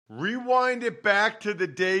Rewind it back to the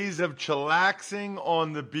days of chillaxing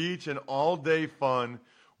on the beach and all-day fun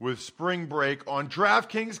with Spring Break on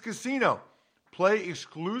DraftKings Casino. Play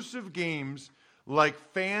exclusive games like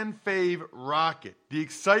Fan Fave Rocket. The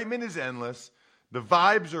excitement is endless, the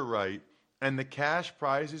vibes are right, and the cash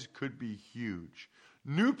prizes could be huge.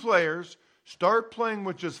 New players start playing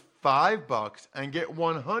with just $5 and get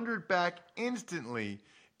 $100 back instantly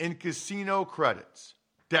in casino credits.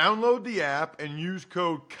 Download the app and use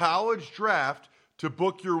code COLLEGEDRAFT to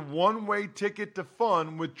book your one-way ticket to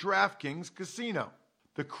fun with DraftKings Casino.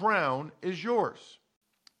 The crown is yours.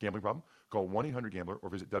 Gambling problem? Call 1-800-GAMBLER or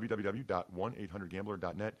visit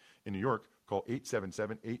www.1800gambler.net. In New York, call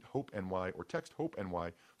 877-8-HOPE-NY or text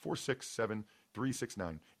HOPE-NY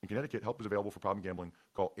 467-369. In Connecticut, help is available for problem gambling.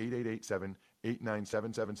 Call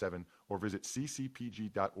 888-7-897-7777 or visit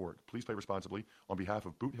ccpg.org. Please play responsibly. On behalf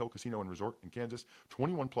of Boot Hill Casino and Resort in Kansas,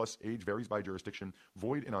 21 plus, age varies by jurisdiction,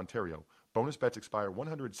 void in Ontario. Bonus bets expire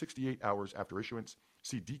 168 hours after issuance.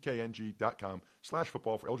 See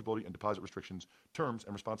dkng.com/football for eligibility and deposit restrictions, terms,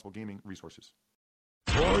 and responsible gaming resources.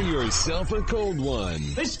 Pour yourself a cold one.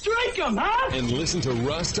 Let's strike 'em, huh? And listen to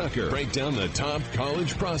Ross Tucker break down the top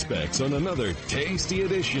college prospects on another tasty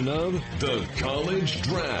edition of The College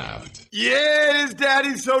Draft. Yeah, it is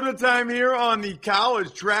Daddy Soda time here on the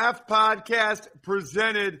College Draft Podcast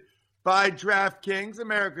presented by DraftKings,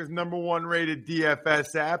 America's #1 rated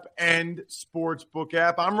DFS app and sportsbook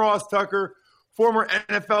app. I'm Ross Tucker, former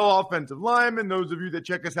NFL offensive lineman. Those of you that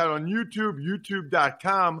check us out on YouTube,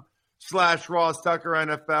 youtube.com/Ross Tucker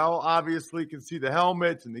NFL. Obviously, can see the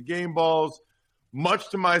helmets and the game balls. Much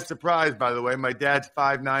to my surprise, by the way, my dad's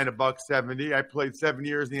 5'9", $170. I played 7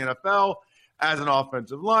 years in the NFL as an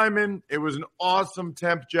offensive lineman. It was an awesome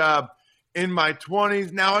temp job in my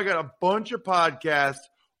 20s. Now I got a bunch of podcasts,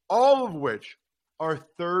 all of which are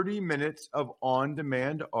 30 minutes of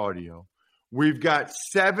on-demand audio. We've got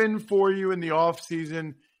 7 for you in the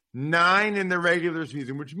offseason, 9 in the regular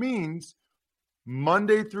season, which means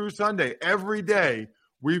Monday through Sunday, every day,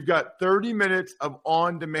 we've got 30 minutes of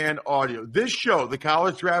on-demand audio. This show, the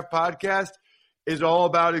College Draft Podcast, is all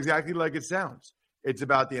about exactly like it sounds. It's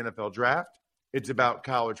about the NFL Draft. It's about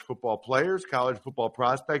college football players, college football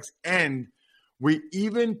prospects, and we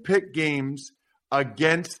even pick games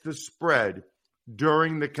against the spread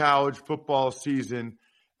during the college football season.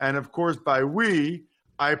 And, of course, by we,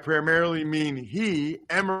 I primarily mean he,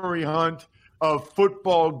 Emory Hunt of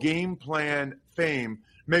Football Game Plan fame.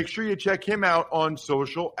 Make sure you check him out on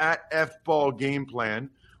social at FBallGamePlan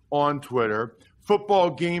on Twitter,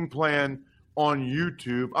 Football Game Plan on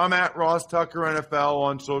YouTube. I'm at Ross Tucker NFL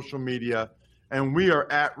on social media, and we are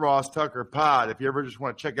at Ross Tucker Pod if you ever just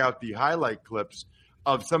want to check out the highlight clips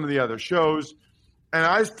of some of the other shows. And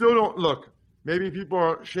I still don't – look, maybe people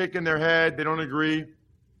are shaking their head. They don't agree.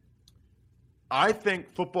 I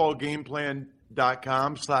think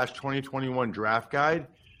footballgameplan.com/2021 draft guide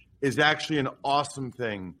is actually an awesome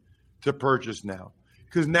thing to purchase now.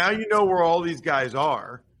 Because now you know where all these guys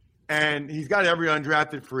are, and he's got every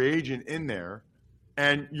undrafted free agent in there.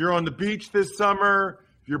 And you're on the beach this summer,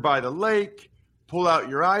 you're by the lake, pull out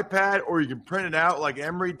your iPad, or you can print it out like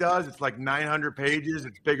Emory does. It's like 900 pages.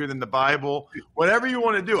 It's bigger than the Bible. Whatever you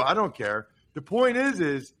want to do, I don't care. The point is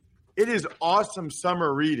it is awesome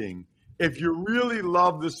summer reading. If you really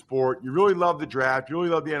love the sport, you really love the draft, you really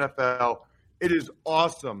love the NFL, it is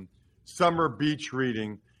awesome summer beach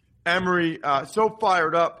reading. Emory, so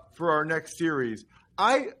fired up for our next series.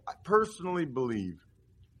 I personally believe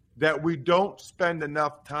that we don't spend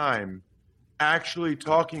enough time actually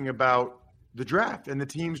talking about the draft and the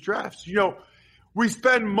team's drafts. You know, we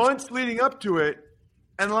spend months leading up to it,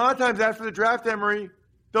 and a lot of times after the draft, Emory,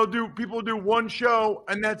 people do one show,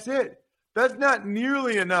 and that's it. That's not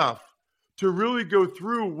nearly enough to really go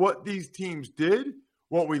through what these teams did,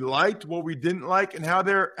 what we liked, what we didn't like, and how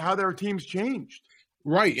their teams changed.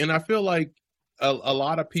 Right, and I feel like a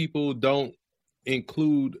lot of people don't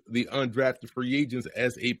include the undrafted free agents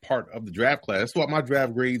as a part of the draft class. That's why my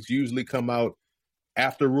draft grades usually come out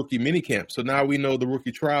after rookie minicamp. So now we know the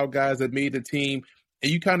rookie trial guys that made the team,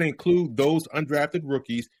 and you kind of include those undrafted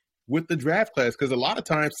rookies with the draft class, because a lot of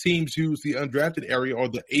times teams use the undrafted area, or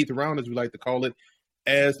the 8th round, as we like to call it,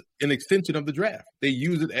 as an extension of the draft. They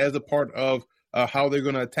use it as a part of how they're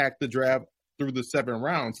going to attack the draft through the 7th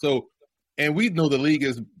round. So, and we know the league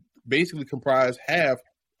is basically comprised half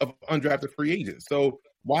of undrafted free agents. So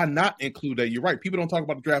why not include that? You're right. People don't talk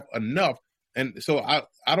about the draft enough. And so I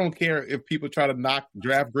don't care if people try to knock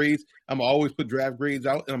draft grades. I'm always put draft grades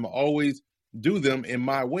out, and I'm always do them in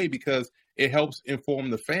my way, because it helps inform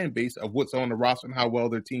the fan base of what's on the roster and how well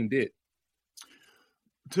their team did.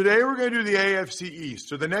 today we're going to do the AFC East.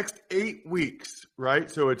 So the next 8 weeks, right?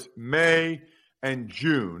 So it's May and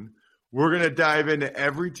June. We're going to dive into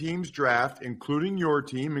every team's draft, including your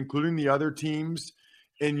team, including the other teams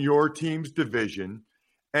in your team's division,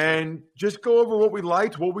 and just go over what we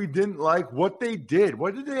liked, what we didn't like, what they did.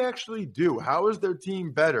 What did they actually do? How is their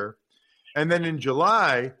team better? And then in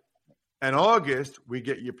July and August, we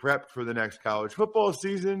get you prepped for the next college football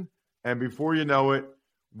season. And before you know it,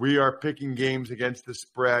 we are picking games against the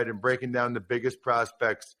spread and breaking down the biggest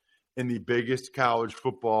prospects in the biggest college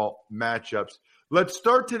football matchups. Let's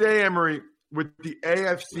start today, Emory, with the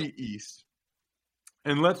AFC East.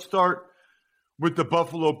 And let's start with the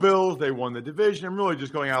Buffalo Bills. They won the division. I'm really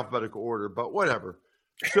just going alphabetical order, but whatever.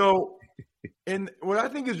 So, and what I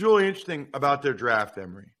think is really interesting about their draft,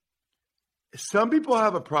 Emory, some people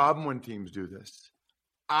have a problem when teams do this.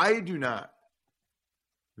 I do not.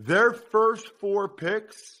 Their first 4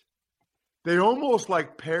 picks, they almost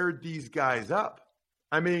like paired these guys up.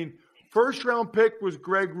 I mean, first round pick was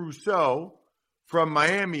Greg Rousseau from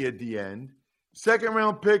Miami at the end. Second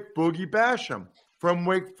round pick, Boogie Basham from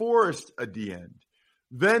Wake Forest at the end.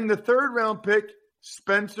 Then the third round pick,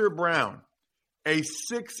 Spencer Brown, a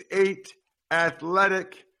 6'8"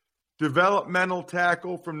 athletic developmental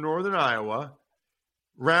tackle from Northern Iowa.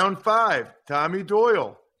 Round 5, Tommy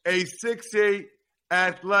Doyle, a 6'8"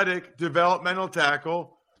 athletic developmental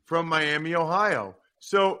tackle from Miami, Ohio.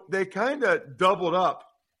 So they kind of doubled up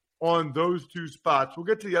on those 2 spots. We'll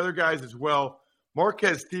get to the other guys as well.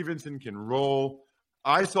 Marquez Stevenson can roll.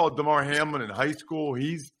 I saw DeMar Hamlin in high school.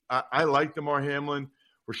 I like DeMar Hamlin.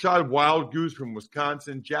 Rashad Wildgoose from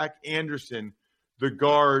Wisconsin. Jack Anderson, the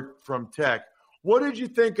guard from Tech. What did you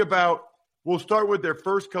think about, we'll start with their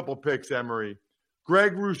first couple picks, Emory.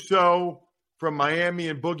 Greg Rousseau from Miami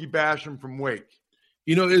and Boogie Basham from Wake.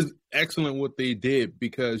 You know, it's excellent what they did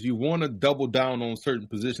because you want to double down on certain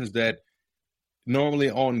positions that normally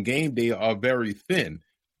on game day are very thin.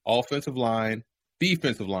 Offensive line,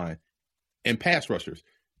 defensive line, and pass rushers.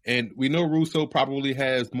 And we know Rousseau probably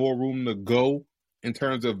has more room to go in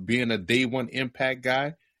terms of being a day one impact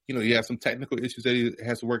guy. You know, he has some technical issues that he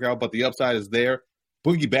has to work out, but the upside is there.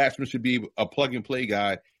 Boogie Basham should be a plug-and-play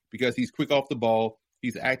guy because he's quick off the ball.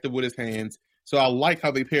 He's active with his hands. So I like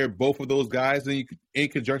how they paired both of those guys in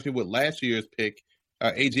conjunction with last year's pick,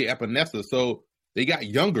 A.J. Epinesa. So they got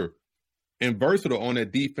younger and versatile on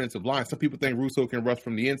that defensive line. Some people think Rousseau can rush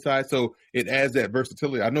from the inside, so it adds that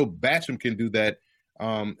versatility. I know Basham can do that,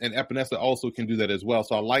 and Epinesa also can do that as well.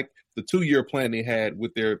 So I like the 2-year plan they had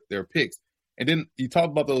with their picks. And then you talk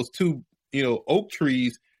about those 2, oak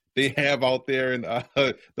trees they have out there, and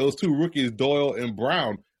those 2 rookies, Doyle and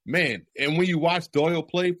Brown. Man, and when you watch Doyle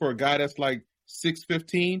play for a guy that's like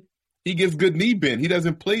 6'15", he gets good knee bend. He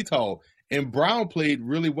doesn't play tall. And Brown played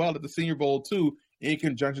really well at the Senior Bowl too, in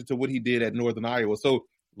conjunction to what he did at Northern Iowa. So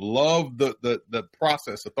love the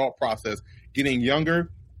process, the thought process, getting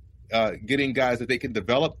younger, getting guys that they can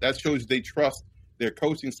develop. That shows they trust their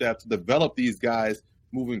coaching staff to develop these guys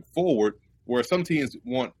moving forward, where some teams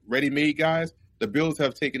want ready-made guys. The Bills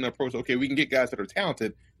have taken the approach, okay, we can get guys that are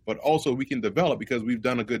talented, but also we can develop because we've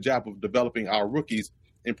done a good job of developing our rookies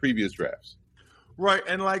in previous drafts. Right,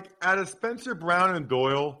 and like out of Spencer Brown and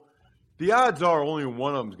Doyle, the odds are only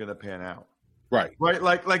one of them is going to pan out. Right.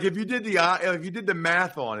 Like if you did the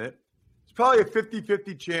math on it, it's probably a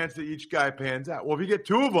 50-50 chance that each guy pans out. Well, if you get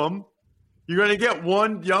 2 of them, you're going to get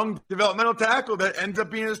one young developmental tackle that ends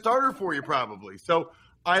up being a starter for you probably. So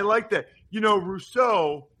I like that.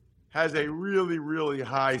 Rousseau has a really, really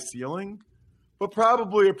high ceiling, but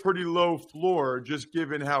probably a pretty low floor just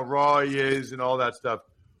given how raw he is and all that stuff.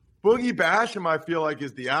 Boogie Basham, I feel like,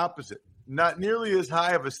 is the opposite. Not nearly as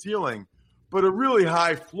high of a ceiling, but a really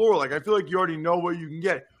high floor. Like, I feel like you already know what you can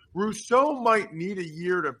get. Rousseau might need a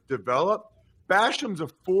year to develop. Basham's a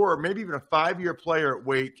 4 or maybe even a 5-year player at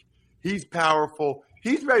Wake. He's powerful.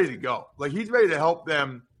 He's ready to go. Like, he's ready to help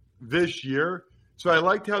them this year. So I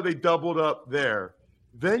liked how they doubled up there.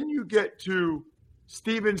 Then you get to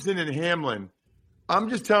Stevenson and Hamlin. I'm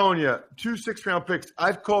just telling you, 2 6th-round picks.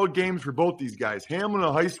 I've called games for both these guys. Hamlin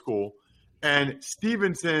in high school and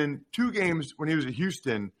Stevenson 2 games when he was at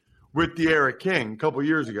Houston with De'Ara King a couple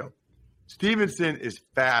years ago. Stevenson is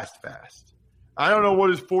fast. I don't know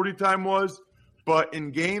what his 40 time was, but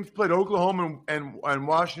in games played Oklahoma and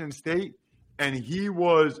Washington State, and he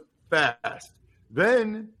was fast.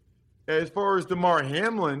 Then, as far as DeMar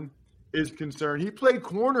Hamlin is concerned, he played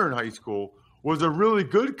corner in high school, was a really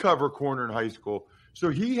good cover corner in high school. So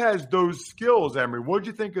he has those skills, Emory. What did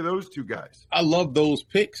you think of those 2 guys? I love those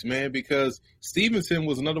picks, man, because Stevenson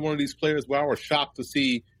was another one of these players where I was shocked to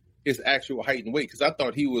see his actual height and weight because I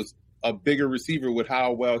thought he was a bigger receiver with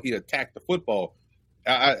how well he attacked the football.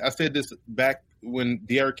 I said this back when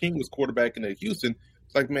De'Aaron King was quarterbacking in Houston.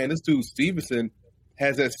 It's like, man, this dude Stevenson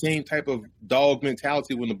has that same type of dog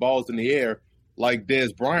mentality when the ball's in the air like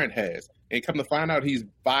Dez Bryant has. And come to find out, he's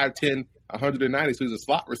 5'10", 190, so he's a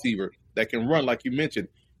slot receiver that can run, like you mentioned.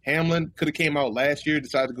 Hamlin could have came out last year,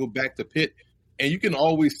 decided to go back to Pitt. And you can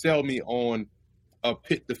always sell me on a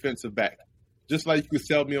Pitt defensive back, just like you could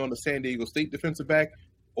sell me on the San Diego State defensive back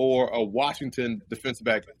or a Washington defensive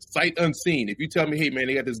back, sight unseen. If you tell me, hey, man,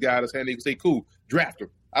 they got this guy at San Diego State, cool, draft him.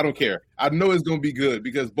 I don't care. I know it's going to be good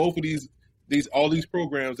because both of all these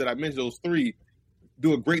programs that I mentioned, those three,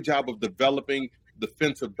 do a great job of developing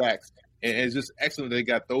defensive backs. And it's just excellent they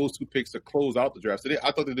got those two picks to close out the draft. So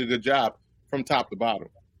I thought they did a good job from top to bottom.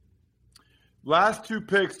 Last two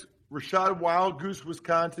picks, Rashad Wildgoose,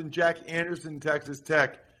 Wisconsin, Jack Anderson, Texas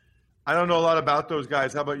Tech. I don't know a lot about those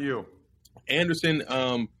guys. How about you? Anderson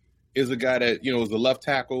is a guy that, is a left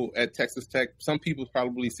tackle at Texas Tech. Some people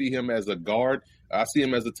probably see him as a guard. I see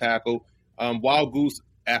him as a tackle. Wildgoose,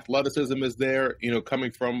 athleticism is there,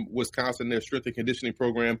 coming from Wisconsin, their strength and conditioning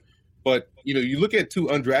program. But, you look at two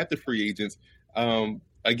undrafted free agents.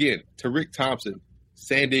 Again, Tariq Thompson,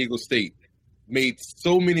 San Diego State, made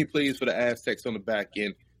so many plays for the Aztecs on the back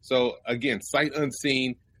end. So, again, sight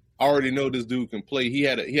unseen. I already know this dude can play. He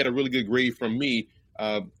had a really good grade from me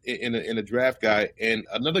in a draft guy. And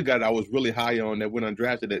another guy that I was really high on that went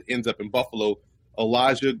undrafted that ends up in Buffalo,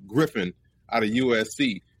 Elijah Griffin out of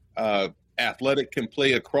USC. Athletic, can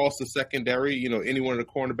play across the secondary, any one of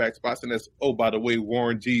the cornerback spots. And that's, by the way,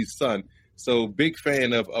 Warren G's son. So big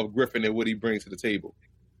fan of Griffin and what he brings to the table.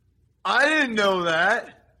 I didn't know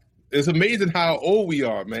that. It's amazing how old we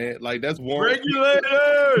are, man. Like, that's Warren.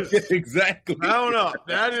 Regulators! Exactly. I don't know.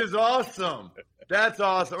 That is awesome. That's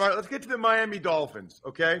awesome. All right, let's get to the Miami Dolphins,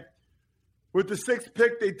 okay? With the 6th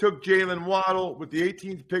pick, they took Jalen Waddle. With the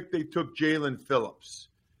 18th pick, they took Jalen Phillips.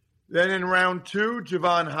 Then in round 2,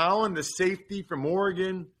 Javon Holland, the safety from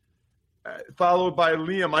Oregon, followed by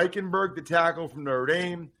Liam Eichenberg, the tackle from Notre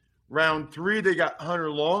Dame. Round 3, they got Hunter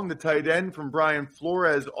Long, the tight end from Brian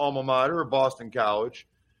Flores' alma mater of Boston College.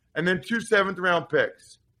 And then 2 7th-round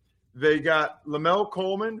picks. They got Lamell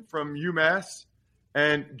Coleman from UMass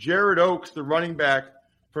and Jared Oaks, the running back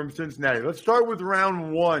from Cincinnati. Let's start with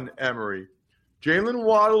round 1, Emory. Jalen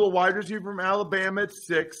Waddle, a wide receiver from Alabama at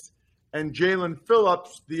 6, and Jalen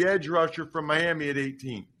Phillips, the edge rusher from Miami at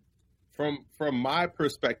 18. From my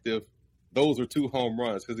perspective, those are 2 home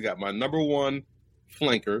runs because they got my number 1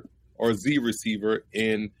 flanker or Z receiver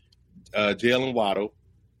in Jalen Waddle,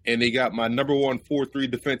 and they got my number 1 4-3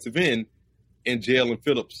 defensive end in Jalen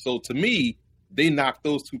Phillips. So to me, they knocked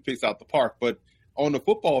those 2 picks out the park. But on the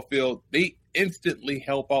football field, they instantly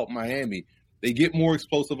help out Miami. They get more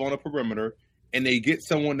explosive on the perimeter, and they get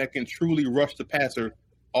someone that can truly rush the passer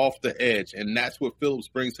off the edge. And that's what Phillips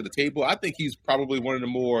brings to the table. I think he's probably one of the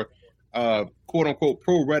more quote-unquote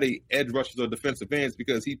pro-ready edge rushers or defensive ends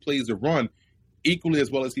because he plays the run equally as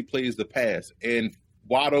well as he plays the pass. And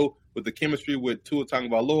Waddle, with the chemistry with Tua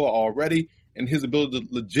Tagovailoa already, and his ability to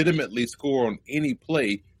legitimately score on any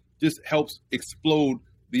play just helps explode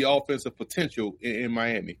the offensive potential in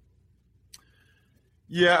Miami.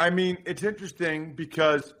 Yeah, I mean, it's interesting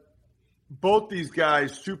because both these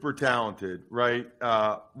guys super talented, right?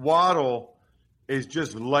 Waddle is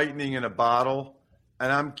just lightning in a bottle,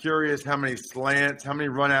 and I'm curious how many slants, how many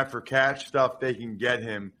run after catch stuff they can get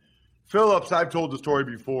him. Phillips, I've told the story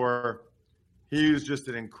before. He was just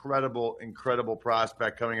an incredible, incredible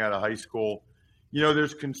prospect coming out of high school.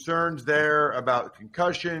 There's concerns there about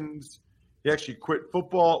concussions. He actually quit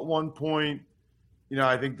football at one point.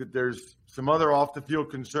 I think that there's some other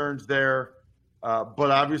off-the-field concerns there. But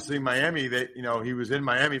obviously Miami, he was in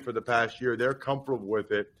Miami for the past year. They're comfortable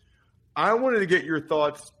with it. I wanted to get your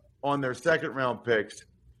thoughts on their second-round picks.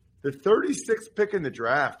 The 36th pick in the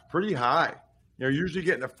draft, pretty high. Usually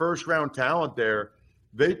getting a first-round talent there.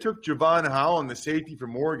 They took Javon Holland, the safety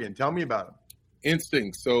from Oregon. Tell me about him.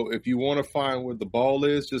 Instinct. So if you want to find where the ball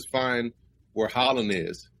is, just find where Holland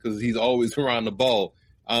is because he's always around the ball.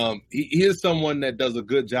 He is someone that does a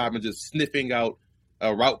good job in just sniffing out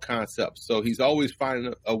route concepts. So he's always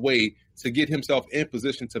finding a way to get himself in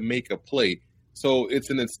position to make a play. So it's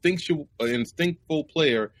an instinctful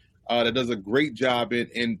player that does a great job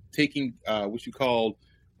in taking what you call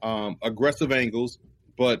aggressive angles,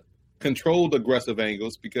 but controlled aggressive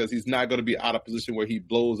angles because he's not going to be out of position where he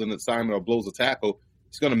blows an assignment or blows a tackle.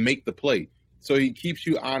 He's going to make the play. So he keeps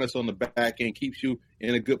you honest on the back end, keeps you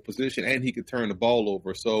in a good position, and he can turn the ball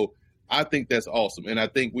over. So I think that's awesome. And I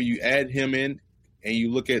think when you add him in and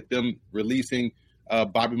you look at them releasing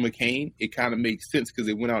Bobby McCain, it kind of makes sense because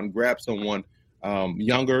they went out and grabbed someone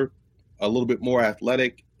younger, a little bit more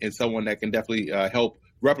athletic, and someone that can definitely help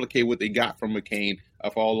replicate what they got from McCain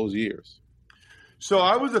for all those years. So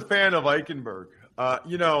I was a fan of Eichenberg.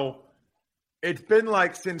 It's been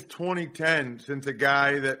like since 2010 since a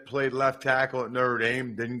guy that played left tackle at Notre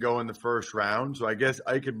Dame didn't go in the first round. So I guess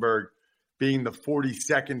Eichenberg being the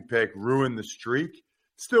 42nd pick ruined the streak.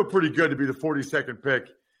 Still pretty good to be the 42nd pick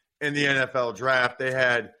in the NFL draft. They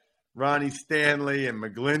had Ronnie Stanley and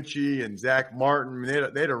McGlinchey and Zach Martin.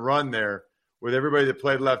 They had a run there with everybody that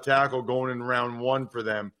played left tackle going in round one for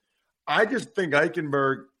them. I just think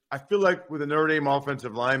Eichenberg, I feel like with a Notre Dame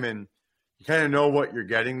offensive lineman, you kind of know what you're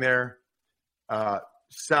getting there.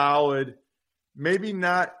 Solid, maybe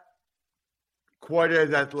not quite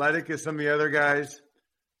as athletic as some of the other guys.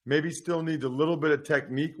 Maybe still needs a little bit of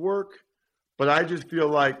technique work. But I just feel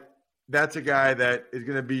like that's a guy that is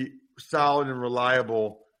going to be solid and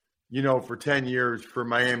reliable, for 10 years for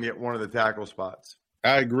Miami at one of the tackle spots.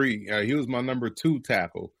 I agree. He was my number 2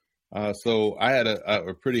 tackle. So I had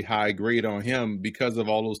a pretty high grade on him because of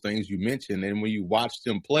all those things you mentioned. And when you watched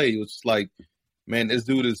him play, it was just like, man, this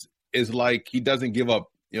dude is like he doesn't give up,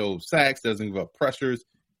 sacks, doesn't give up pressures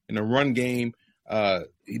in the run game.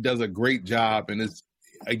 He does a great job. And it's,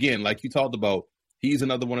 again, like you talked about, he's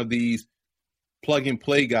another one of these plug and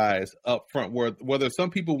play guys up front where whether some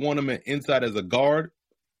people want him inside as a guard,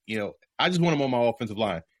 I just want him on my offensive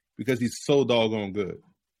line because he's so doggone good.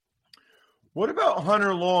 What about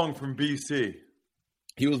Hunter Long from BC?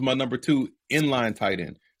 He was my number 2 inline tight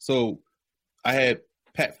end. So I had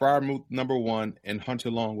Pat Freiermuth number 1 and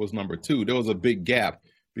Hunter Long was number 2. There was a big gap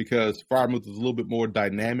because Freiermuth is a little bit more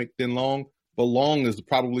dynamic than Long, but Long is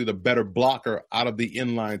probably the better blocker out of the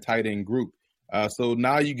inline tight end group. So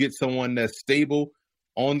now you get someone that's stable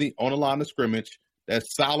on the line of scrimmage,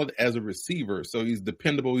 that's solid as a receiver. So he's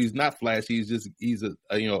dependable. He's not flashy. He's a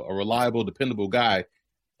reliable, dependable guy.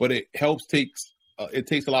 But it takes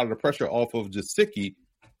a lot of the pressure off of Gesicki,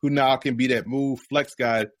 who now can be that move flex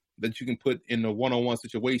guy that you can put in a one-on-one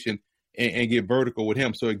situation and get vertical with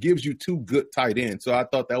him. So it gives you 2 good tight ends. So I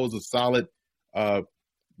thought that was a solid,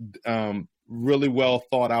 really well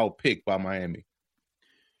thought out pick by Miami.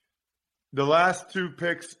 The last 2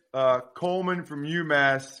 picks, Coleman from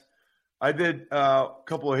UMass. I did a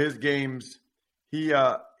couple of his games.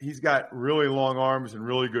 He's got really long arms and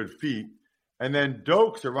really good feet. And then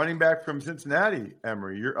Dokes, a running back from Cincinnati,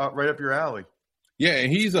 Emory. You're right up your alley. Yeah,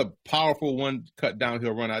 and he's a powerful one-cut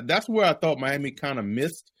downhill runner. That's where I thought Miami kind of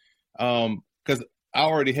missed because I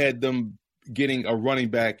already had them getting a running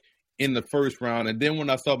back in the first round. And then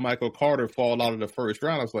when I saw Michael Carter fall out of the first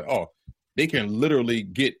round, I was like, oh, they can literally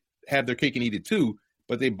have their cake and eat it too.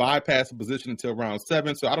 But they bypassed the position until round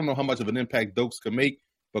 7. So I don't know how much of an impact Dokes can make.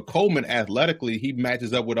 But Coleman, athletically, he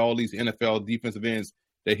matches up with all these NFL defensive ends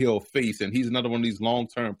that he'll face. And he's another one of these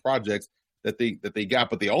long-term projects that they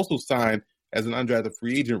got. But they also signed as an undrafted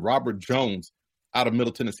free agent, Robert Jones out of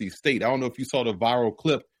Middle Tennessee State. I don't know if you saw the viral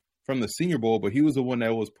clip from the Senior Bowl, but he was the one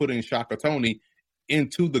that was putting Shaka Toney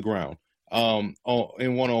into the ground in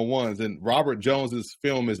one-on-ones. And Robert Jones's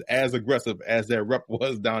film is as aggressive as that rep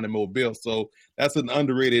was down in Mobile. So that's an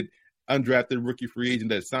underrated, undrafted rookie free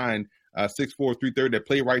agent that signed 6'4", 330 that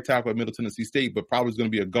played right tackle at Middle Tennessee State, but probably is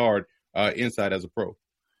going to be a guard inside as a pro.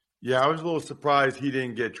 Yeah, I was a little surprised he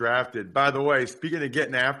didn't get drafted. By the way, speaking of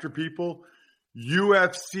getting after people,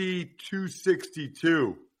 UFC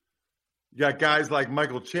 262. You got guys like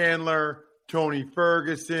Michael Chandler, Tony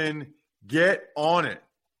Ferguson. Get on it.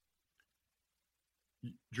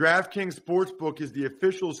 DraftKings Sportsbook is the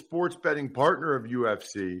official sports betting partner of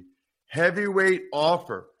UFC. Heavyweight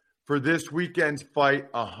offer for this weekend's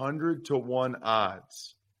fight, 100-1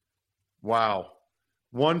 odds. Wow.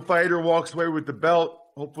 One fighter walks away with the belt.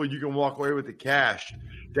 Hopefully you can walk away with the cash.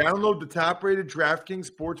 Download the top-rated DraftKings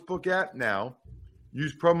Sportsbook app now.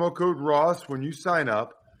 Use promo code Ross when you sign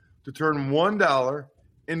up to turn $1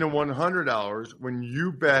 into $100 when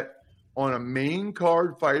you bet on a main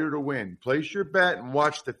card fighter to win. Place your bet and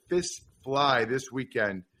watch the fists fly this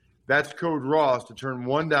weekend. That's code Ross to turn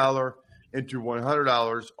 $1 into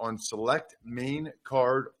 $100 on select main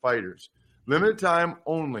card fighters. Limited time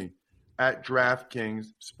only at DraftKings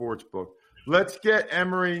Sportsbook. Let's get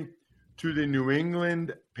Emory to the New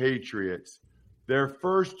England Patriots. Their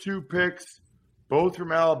first 2 picks, both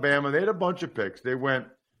from Alabama. They had a bunch of picks. They went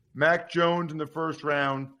Mac Jones in the first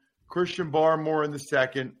round, Christian Barmore in the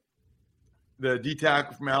second, the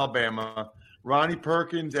D-tackle from Alabama, Ronnie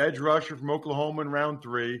Perkins, edge rusher from Oklahoma in round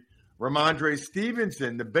 3, Ramondre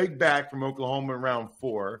Stevenson, the big back from Oklahoma in round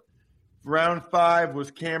 4. Round 5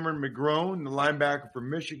 was Cameron McGrone, the linebacker from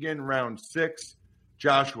Michigan, round 6.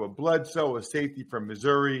 Joshua Bledsoe, a safety from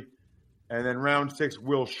Missouri. And then round 6,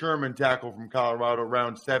 Will Sherman, tackle from Colorado.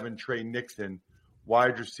 Round 7, Trey Nixon,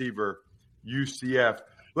 wide receiver, UCF.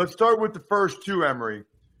 Let's start with the first two, Emory.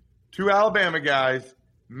 Two Alabama guys.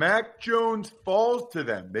 Mac Jones falls to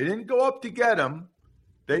them. They didn't go up to get him.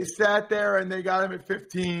 They sat there and they got him at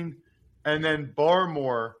 15. And then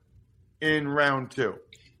Barmore in round 2.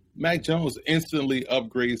 Mac Jones instantly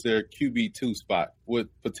upgrades their QB2 spot with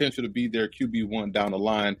potential to be their QB1 down the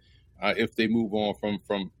line if they move on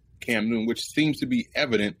from Cam Newton, which seems to be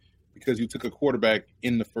evident because you took a quarterback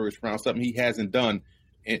in the first round, something he hasn't done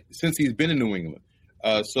since he's been in New England.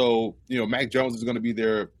 So, Mac Jones is going to be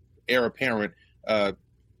their heir apparent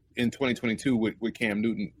in 2022 with Cam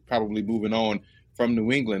Newton probably moving on from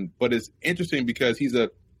New England. But it's interesting because he's a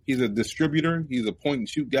distributor. He's a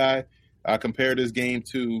point-and-shoot guy. Compared his game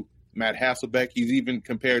to Matt Hasselbeck. He's even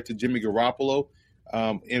compared to Jimmy Garoppolo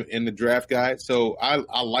in the draft guide. So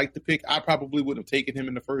I like the pick. I probably wouldn't have taken him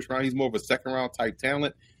in the first round. He's more of a second-round type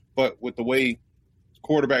talent. But with the way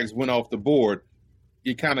quarterbacks went off the board,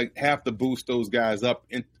 you kind of have to boost those guys up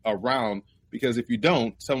around because if you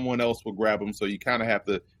don't, someone else will grab them. So you kind of have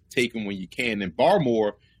to take them when you can. And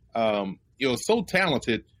Barmore, so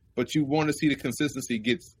talented, but you want to see the consistency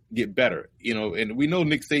get better. And we know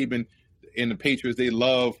Nick Saban and the Patriots, they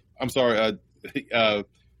love –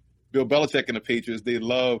 Bill Belichick and the Patriots, they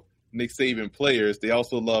love Nick Saban players. They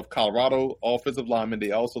also love Colorado offensive linemen.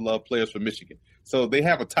 They also love players from Michigan. So they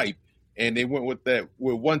have a type, and they went with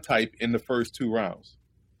one type in the first 2 rounds.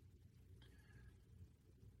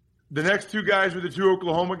 The next 2 guys were the 2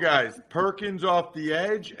 Oklahoma guys, Perkins off the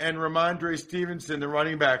edge and Ramondre Stevenson, the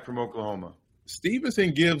running back from Oklahoma.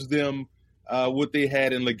 Stevenson gives them what they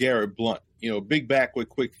had in LeGarrette Blount, big back with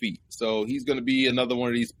quick feet. So he's going to be another one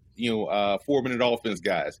of these, 4-minute offense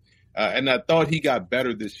guys. And I thought he got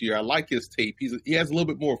better this year. I like his tape. He has a little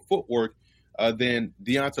bit more footwork than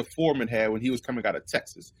Deonta Foreman had when he was coming out of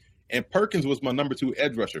Texas. And Perkins was my number 2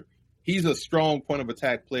 edge rusher. He's a strong point of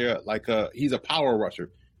attack player. He's a power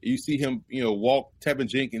rusher. You see him, walk Tevin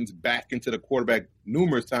Jenkins back into the quarterback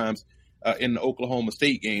numerous times in the Oklahoma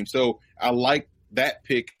State game. So I like that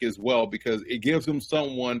pick as well because it gives them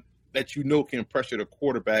someone that can pressure the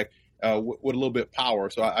quarterback with a little bit of power.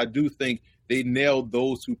 So I do think they nailed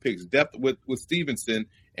those 2 picks. Depth with Stevenson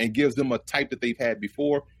and gives them a type that they've had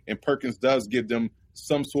before, and Perkins does give them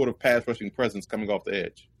some sort of pass rushing presence coming off the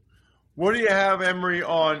edge. What do you have, Emory,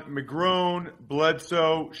 on McGrone,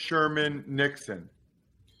 Bledsoe, Sherman, Nixon?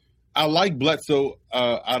 I like Bledsoe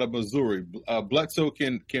out of Missouri. Bledsoe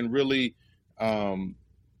can really,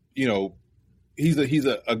 he's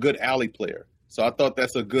a good alley player. So I thought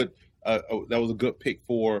that's that was a good pick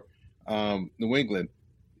for New England.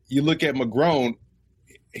 You look at McGrone,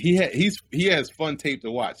 he has fun tape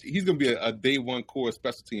to watch. He's going to be a day one core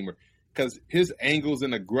special teamer because his angles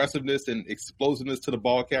and aggressiveness and explosiveness to the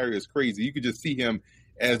ball carrier is crazy. You could just see him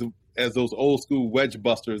as those old school wedge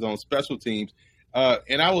busters on special teams.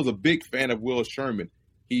 And I was a big fan of Will Sherman.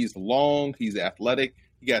 He's long, he's athletic,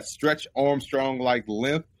 he got Stretch Armstrong-like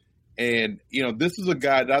length. And, this is a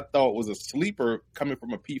guy that I thought was a sleeper coming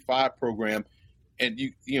from a P5 program. And,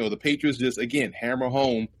 the Patriots just, again, hammer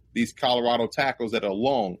home these Colorado tackles that are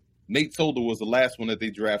long. Nate Solder was the last one that they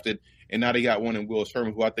drafted, and now they got one in Will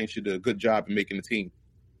Sherman, who I think should do a good job in making the team.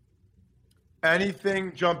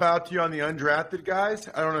 Anything jump out to you on the undrafted guys?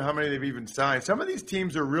 I don't know how many they've even signed. Some of these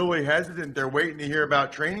teams are really hesitant. They're waiting to hear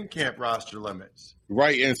about training camp roster limits.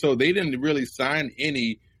 Right, and so they didn't really sign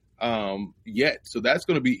any yet. So that's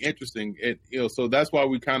going to be interesting. So that's why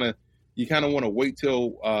you kind of want to wait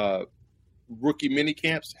till rookie mini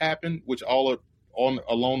camps happen, which all are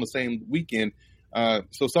along the same weekend.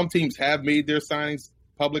 So some teams have made their signings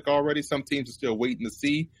public already. Some teams are still waiting to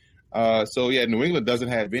see. New England doesn't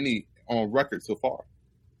have any on record so far.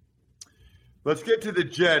 Let's get to the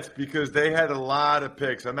Jets because they had a lot of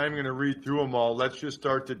picks. I'm not even going to read through them all. Let's just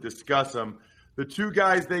start to discuss them. The 2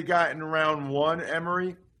 guys they got in round 1,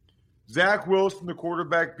 Emory, Zach Wilson, the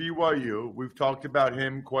quarterback, BYU. We've talked about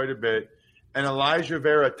him quite a bit. And Elijah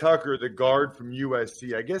Vera Tucker, the guard from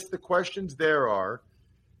USC. I guess the questions there are,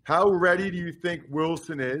 how ready do you think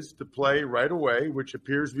Wilson is to play right away, which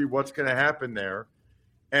appears to be what's going to happen there?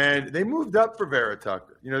 And they moved up for Vera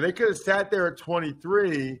Tucker. They could have sat there at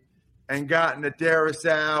 23 and gotten a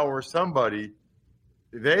Darrisaw or somebody.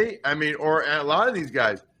 Or a lot of these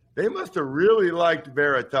guys, they must have really liked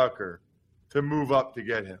Vera Tucker to move up to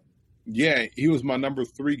get him. Yeah, he was my number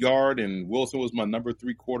 3 guard, and Wilson was my number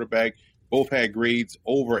 3 quarterback. Both had grades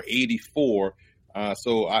over 84.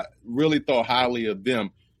 So I really thought highly of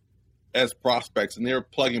them. as prospects, and they're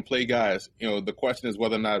plug-and-play guys. The question is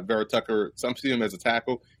whether or not Vera Tucker, some see him as a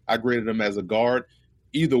tackle. I graded him as a guard.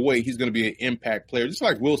 Either way, he's going to be an impact player, just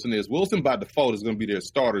like Wilson is. Wilson, by default, is going to be their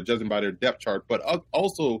starter, judging by their depth chart. But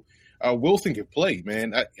also, Wilson can play,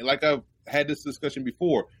 man. Like I've had this discussion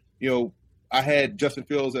before. I had Justin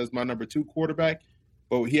Fields as my number 2 quarterback,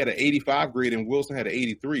 but he had an 85 grade, and Wilson had an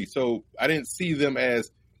 83. So I didn't see them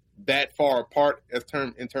as that far apart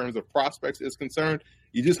in terms of prospects is concerned.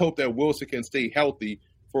 You just hope that Wilson can stay healthy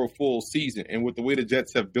for a full season. And with the way the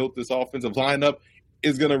Jets have built this offensive lineup,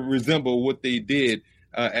 it's going to resemble what they did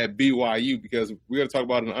at BYU, because we're going to talk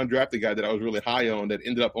about an undrafted guy that I was really high on that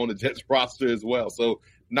ended up on the Jets roster as well. So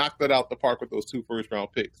knock that out the park with those 2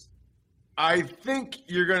 first-round picks. I think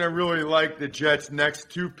you're going to really like the Jets' next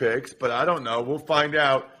 2 picks, but I don't know. We'll find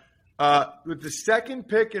out. With the second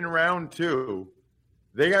pick in round 2,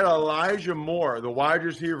 they got Elijah Moore, the wide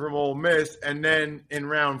receiver from Ole Miss, and then in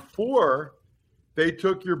round 4, they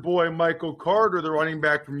took your boy Michael Carter, the running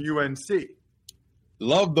back from UNC.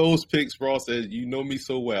 Love those picks, Ross, as you know me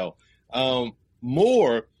so well.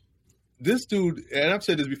 Moore, this dude, and I've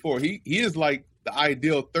said this before, he is like the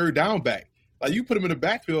ideal third down back. Like, you put him in the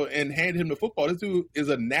backfield and hand him the football. This dude is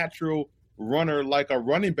a natural runner like a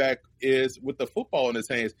running back is with the football in his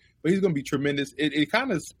hands. But he's going to be tremendous. It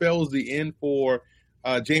kind of spells the end for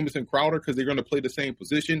Jamison Crowder, because they're going to play the same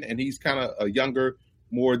position, and he's kind of a younger,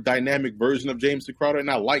 more dynamic version of Jamison Crowder. And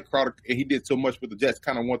I like Crowder, and he did so much with the Jets.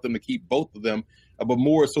 Kind of want them to keep both of them, but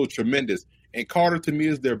Moore is so tremendous. And Carter, to me,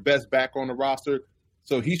 is their best back on the roster,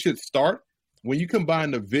 so he should start. When you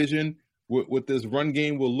combine the vision with what this run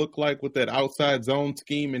game will look like with that outside zone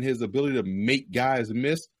scheme and his ability to make guys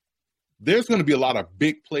miss, there's going to be a lot of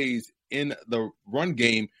big plays in the run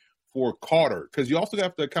game for Carter, because you also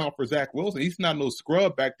have to account for Zach Wilson. He's not no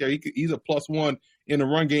scrub back there. He's a +1 in the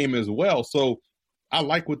run game as well. So I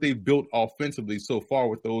like what they've built offensively so far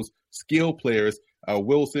with those skill players,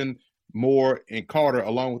 Wilson, Moore, and Carter,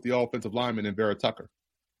 along with the offensive lineman and Vera Tucker.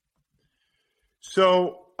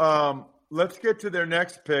 So let's get to their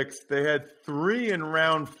next picks. They had 3 in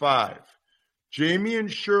round 5. Jamien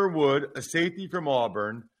Sherwood, a safety from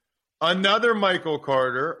Auburn, another Michael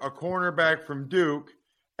Carter, a cornerback from Duke,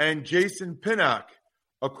 and Jason Pinnock,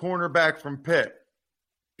 a cornerback from Pitt.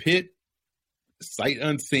 Pitt, sight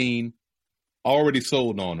unseen, already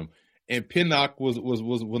sold on him. And Pinnock was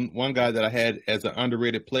one guy that I had as an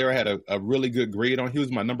underrated player. I had a really good grade on. He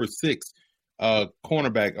was my number 6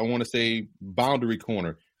 cornerback. I want to say boundary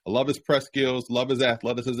corner. I love his press skills, love his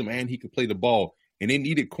athleticism, and he could play the ball. And they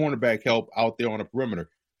needed cornerback help out there on the perimeter.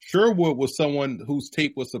 Sherwood was someone whose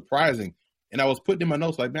tape was surprising. And I was putting in my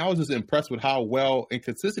notes, like, man, I was just impressed with how well and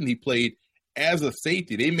consistent he played as a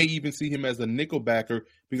safety. They may even see him as a nickel backer,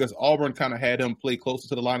 because Auburn kind of had him play closer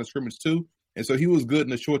to the line of scrimmage too. And so he was good in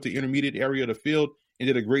the short to intermediate area of the field and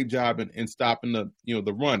did a great job in stopping the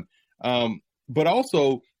run. But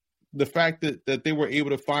also the fact that they were able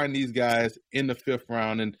to find these guys in the 5th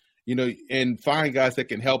round and find guys that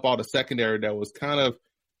can help out a secondary that was kind of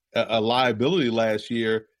a liability last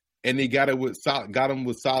year. And they got them with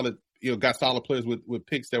solid players with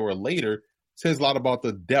picks that were later. Says a lot about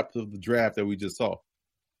the depth of the draft that we just saw.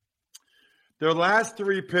 Their last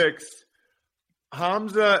 3 picks,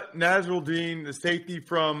 Hamza Nasruddin, the safety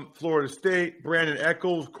from Florida State, Brandon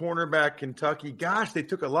Echols, cornerback, Kentucky. Gosh, they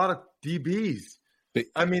took a lot of DBs.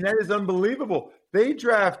 I mean, that is unbelievable. They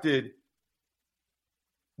drafted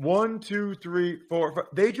 1, 2, 3, 4, 5.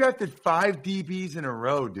 They drafted 5 DBs in a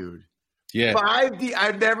row, dude. Yeah.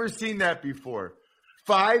 I've never seen that before.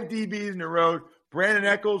 5 DBs in a row. Brandon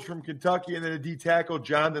Echols from Kentucky, and then a D tackle,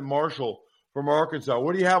 Jonathan Marshall from Arkansas.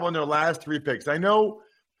 What do you have on their last 3 picks? I know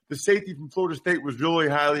the safety from Florida State was really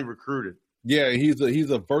highly recruited. Yeah, he's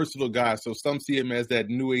a versatile guy. So some see him as that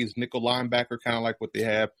new age nickel linebacker, kind of like what they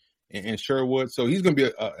have in Sherwood. So he's going to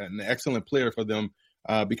be an excellent player for them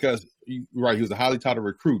because, right, he was a highly touted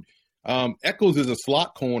recruit. Echols is a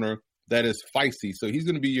slot corner that is feisty. So he's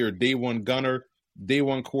going to be your day one gunner, day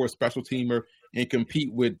one core special teamer, and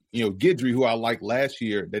compete with, Guidry, who I liked last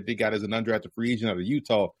year that they got as an undrafted free agent out of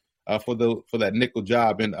Utah for that nickel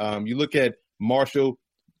job. And you look at Marshall,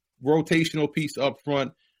 rotational piece up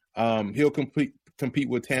front. He'll compete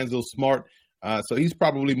with Tanzel Smart. So he's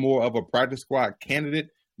probably more of a practice squad candidate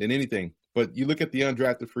than anything. But you look at the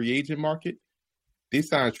undrafted free agent market, they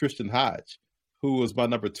signed Tristan Hodge, who was my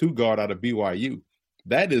number 2 guard out of BYU.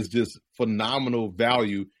 That is just phenomenal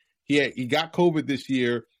value. He got COVID this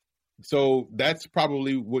year, so that's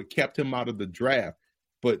probably what kept him out of the draft.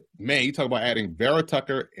 But, man, you talk about adding Vera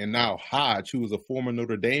Tucker and now Hodge, who was a former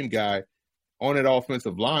Notre Dame guy, on that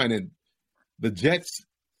offensive line. And the Jets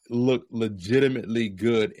looked legitimately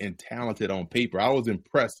good and talented on paper. I was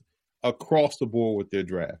impressed across the board with their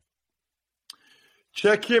draft.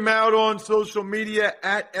 Check him out on social media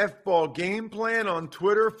at FBall Game Plan on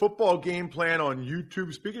Twitter, Football Game Plan on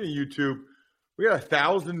YouTube. Speaking of YouTube, we got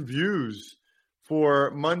 1,000 views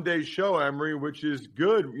for Monday's show, Emery, which is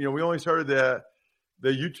good. You know, we only started the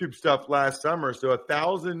YouTube stuff last summer, so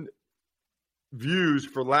 1,000 views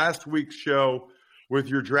for last week's show with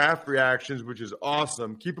your draft reactions, which is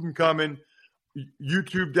awesome. Keep them coming.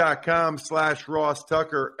 YouTube.com/Ross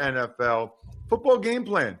Tucker NFL.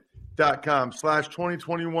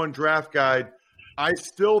 FootballGamePlan.com/2021 draft guide. I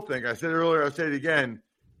still think, I said earlier, I'll say it again,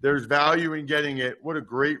 there's value in getting it. What a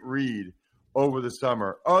great read over the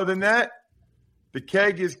summer. Other than that, the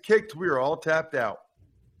keg is kicked. We are all tapped out.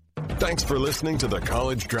 Thanks for listening to the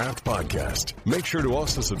College Draft Podcast. Make sure to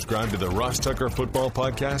also subscribe to the Ross Tucker Football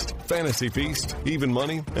Podcast, Fantasy Feast, Even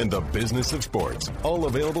Money, and The Business of Sports. All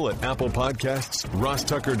available at Apple Podcasts,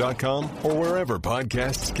 rosstucker.com, or wherever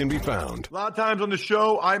podcasts can be found. A lot of times on the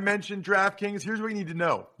show, I mentioned DraftKings. Here's what you need to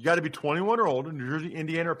know. You got to be 21 or older, New Jersey,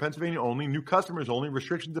 Indiana, or Pennsylvania only. New customers only.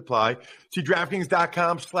 Restrictions apply. See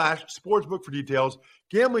DraftKings.com/sportsbook for details.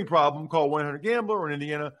 Gambling problem, call 1-800-GAMBLER, or in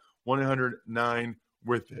Indiana,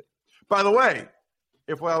 1-800-9-WITH-IT. By the way,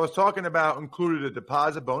 if what I was talking about included a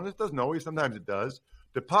deposit bonus, doesn't always, sometimes it does.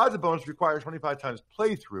 Deposit bonus requires 25 times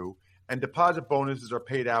playthrough, and deposit bonuses are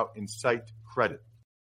paid out in site credit.